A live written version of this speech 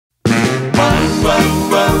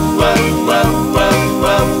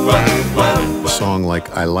A song like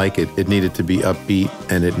I Like It, it needed to be upbeat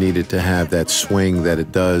and it needed to have that swing that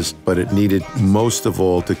it does, but it needed most of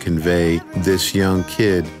all to convey this young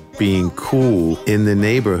kid being cool in the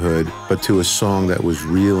neighborhood, but to a song that was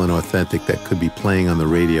real and authentic that could be playing on the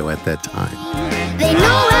radio at that time. They know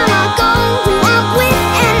where I go, who I'm with,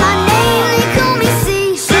 and my name, they call me C.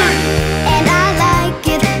 And I like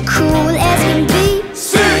it, cool as can be.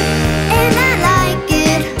 And I like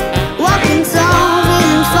it, walking tall,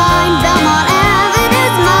 feeling fine. Belmont Ave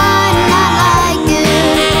is mine, and I like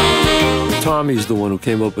it. Tommy's the one who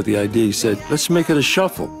came up with the idea. He said, let's make it a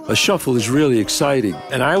shuffle. A shuffle is really exciting.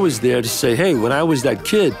 And I was there to say, hey, when I was that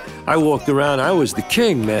kid, I walked around, I was the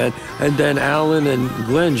king, man. And then Alan and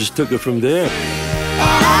Glenn just took it from there.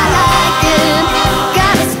 And I like it.